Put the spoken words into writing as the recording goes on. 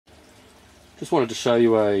Just wanted to show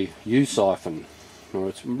you a U siphon, or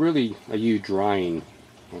it's really a U drain,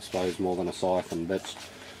 I suppose, more than a siphon. But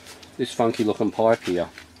this funky looking pipe here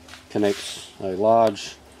connects a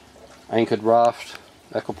large anchored raft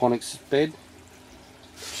aquaponics bed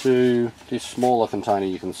to this smaller container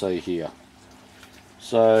you can see here.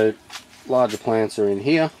 So larger plants are in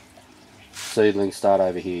here, seedlings start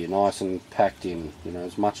over here, nice and packed in, you know,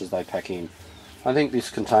 as much as they pack in. I think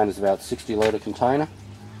this container is about a 60 litre container.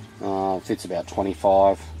 Fits about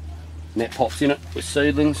 25 net pots in it with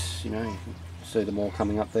seedlings. You know, you can see them all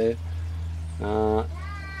coming up there.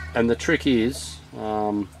 And the trick is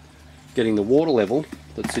getting the water level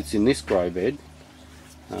that sits in this grow bed.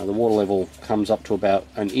 The water level comes up to about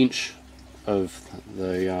an inch of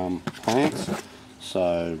the plants,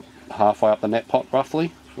 so halfway up the net pot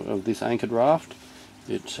roughly of this anchored raft.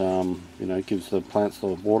 It you know, gives the plants the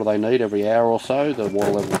water they need every hour or so. The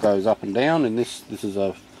water level goes up and down, and this is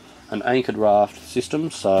an anchored raft system,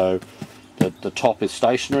 so the top is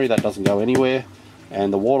stationary, that doesn't go anywhere,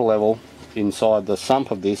 and the water level inside the sump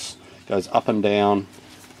of this goes up and down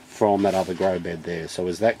from that other grow bed there. So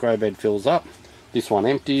as that grow bed fills up, this one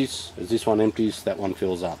empties. As this one empties, that one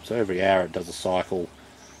fills up. So every hour it does a cycle.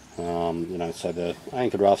 You know, so the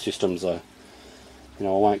anchored raft systems are, you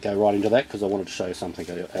know, I won't go right into that because I wanted to show you something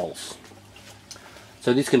else.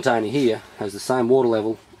 So this container here has the same water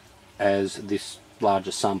level as this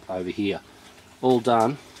larger sump over here, all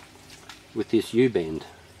done with this U-bend.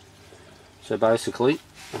 So basically,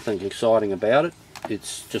 nothing exciting about it,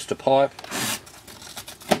 it's just a pipe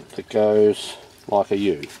that goes like a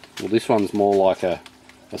U. Well, this one's more like a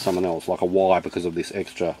something else, like a Y, because of this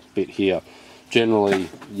extra bit here. Generally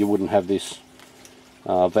you wouldn't have this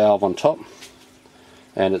valve on top,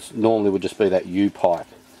 and it's normally would just be that U pipe.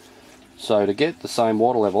 So to get the same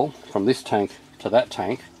water level from this tank to that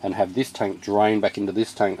tank, and have this tank drain back into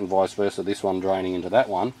this tank and vice versa, this one draining into that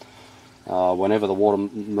one, whenever the water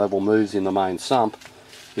level moves in the main sump,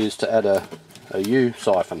 is to add a U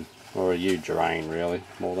siphon, or a U drain really,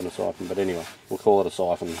 more than a siphon, but anyway, we'll call it a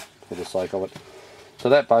siphon for the sake of it. So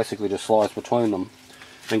that basically just slides between them,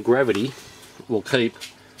 and gravity will keep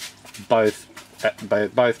both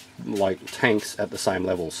like tanks at the same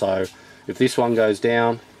level. So if this one goes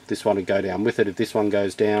down, this one will go down with it. If this one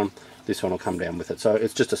goes down, this one will come down with it. So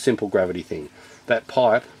it's just a simple gravity thing. That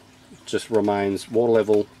pipe just remains water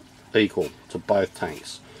level equal to both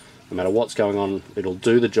tanks. No matter what's going on, it'll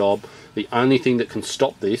do the job. The only thing that can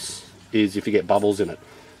stop this is if you get bubbles in it.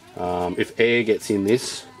 If air gets in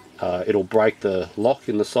this, it'll break the lock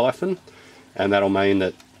in the siphon, and that'll mean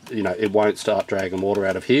that, you know, it won't start dragging water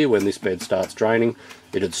out of here when this bed starts draining.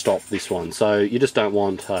 It'd stop this one. So you just don't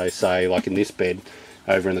want, say like in this bed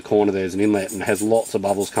over in the corner, there's an inlet and it has lots of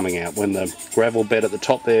bubbles coming out. When the gravel bed at the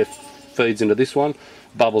top there feeds into this one,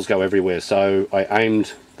 bubbles go everywhere. So I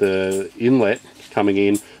aimed the inlet coming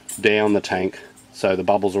in down the tank, so the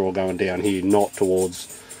bubbles are all going down here, not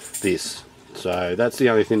towards this. So that's the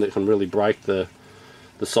only thing that can really break the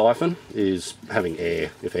siphon, is having air.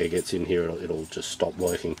 If air gets in here, it'll just stop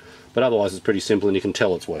working. But otherwise it's pretty simple, and you can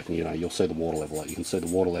tell it's working. You know, you'll see the water level. Like you can see the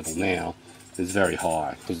water level now is very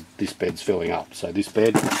high because this bed's filling up. So this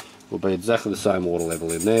bed will be exactly the same water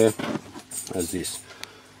level in there as this.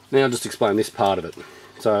 Now I'll just explain this part of it.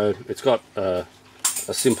 So it's got a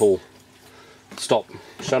simple stop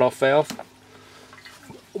shut off valve.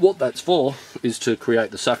 What that's for is to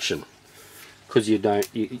create the suction, because you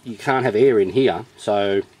can't have air in here,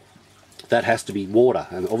 so that has to be water,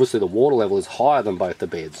 and obviously the water level is higher than both the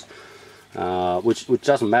beds, which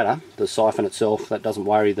doesn't matter. The siphon itself, that doesn't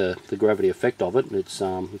worry the gravity effect of it. It's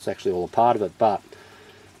actually all a part of it. But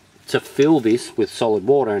to fill this with solid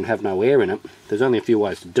water and have no air in it, there's only a few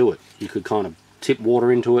ways to do it. You could kind of tip water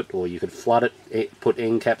into it, or you could flood it, put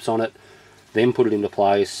end caps on it, then put it into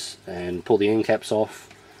place and pull the end caps off.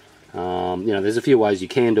 You know, there's a few ways you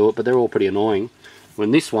can do it, but they're all pretty annoying.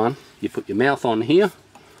 When this one, you put your mouth on here,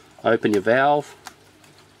 open your valve,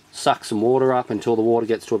 suck some water up until the water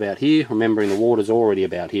gets to about here, remembering the water's already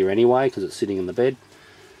about here anyway because it's sitting in the bed.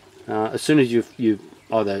 As soon as you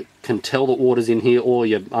either can tell that water's in here, or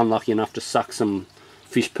you're unlucky enough to suck some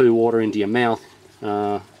fish poo water into your mouth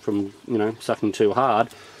from, you know, sucking too hard,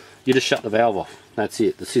 you just shut the valve off. That's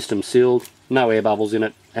it. The system's sealed, no air bubbles in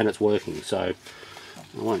it, and it's working. So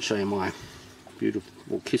I won't show you my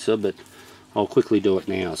beautiful kisser, but I'll quickly do it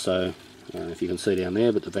now. So if you can see down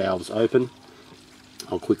there, but the valve's open.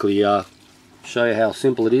 I'll quickly show you how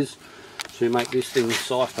simple it is to make this thing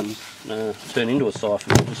siphon turn into a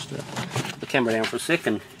siphon. I'll just put the camera down for a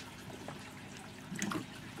second.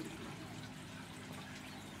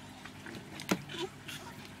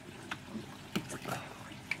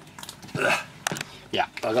 Yeah,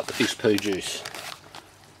 I got the fish poo juice.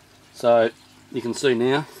 So you can see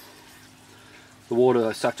now the water,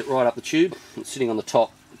 I sucked it right up the tube. It's sitting on the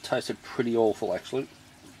top. It tasted pretty awful actually.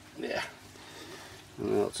 Yeah,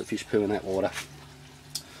 lots of fish poo in that water.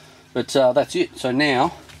 But that's it. So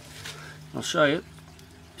now I'll show you.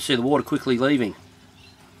 See the water quickly leaving.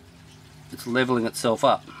 It's leveling itself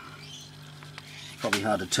up. It's probably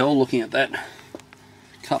hard to tell looking at that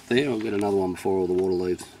cup there. I'll get another one before all the water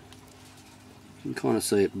leaves. You can kind of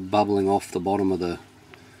see it bubbling off the bottom of the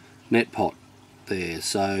net pot there.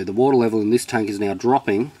 So the water level in this tank is now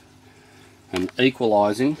dropping and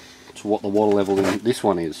equalising to what the water level in this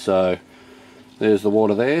one is. So there's the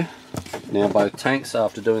water there. Now both tanks,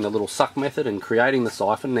 after doing the little suck method and creating the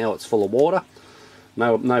siphon, now it's full of water.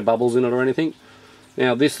 No bubbles in it or anything.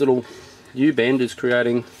 Now this little U-bend is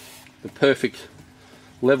creating the perfect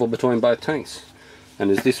level between both tanks. And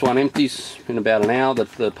as this one empties, in about an hour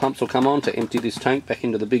the pumps will come on to empty this tank back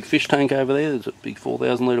into the big fish tank over there. There's a big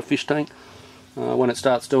 4,000 litre fish tank. When it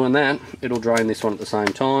starts doing that, it'll drain this one at the same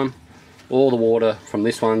time. All the water from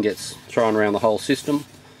this one gets thrown around the whole system.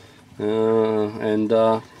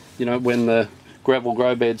 You know, when the gravel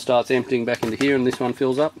grow bed starts emptying back into here and this one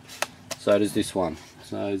fills up, so does this one.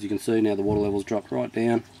 So as you can see now, the water level's dropped right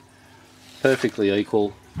down. Perfectly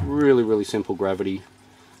equal. Really simple gravity.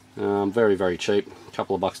 Very cheap. A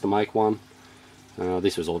couple of bucks to make one.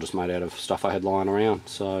 This was all just made out of stuff I had lying around.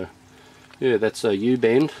 So yeah, that's a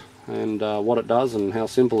U-bend and what it does and how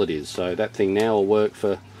simple it is. So that thing now will work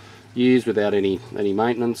for years without any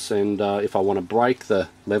maintenance. And if I want to break the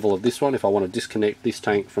level of this one, if I want to disconnect this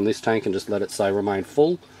tank from this tank and just let it say remain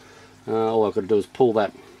full, all I've got to do is pull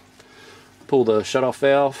the shut-off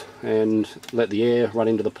valve and let the air run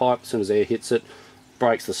into the pipe. As soon as air hits it,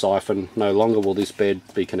 breaks the siphon. No longer will this bed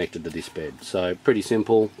be connected to this bed. So pretty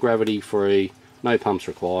simple, gravity free, no pumps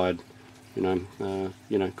required. You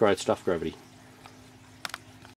know, great stuff, gravity.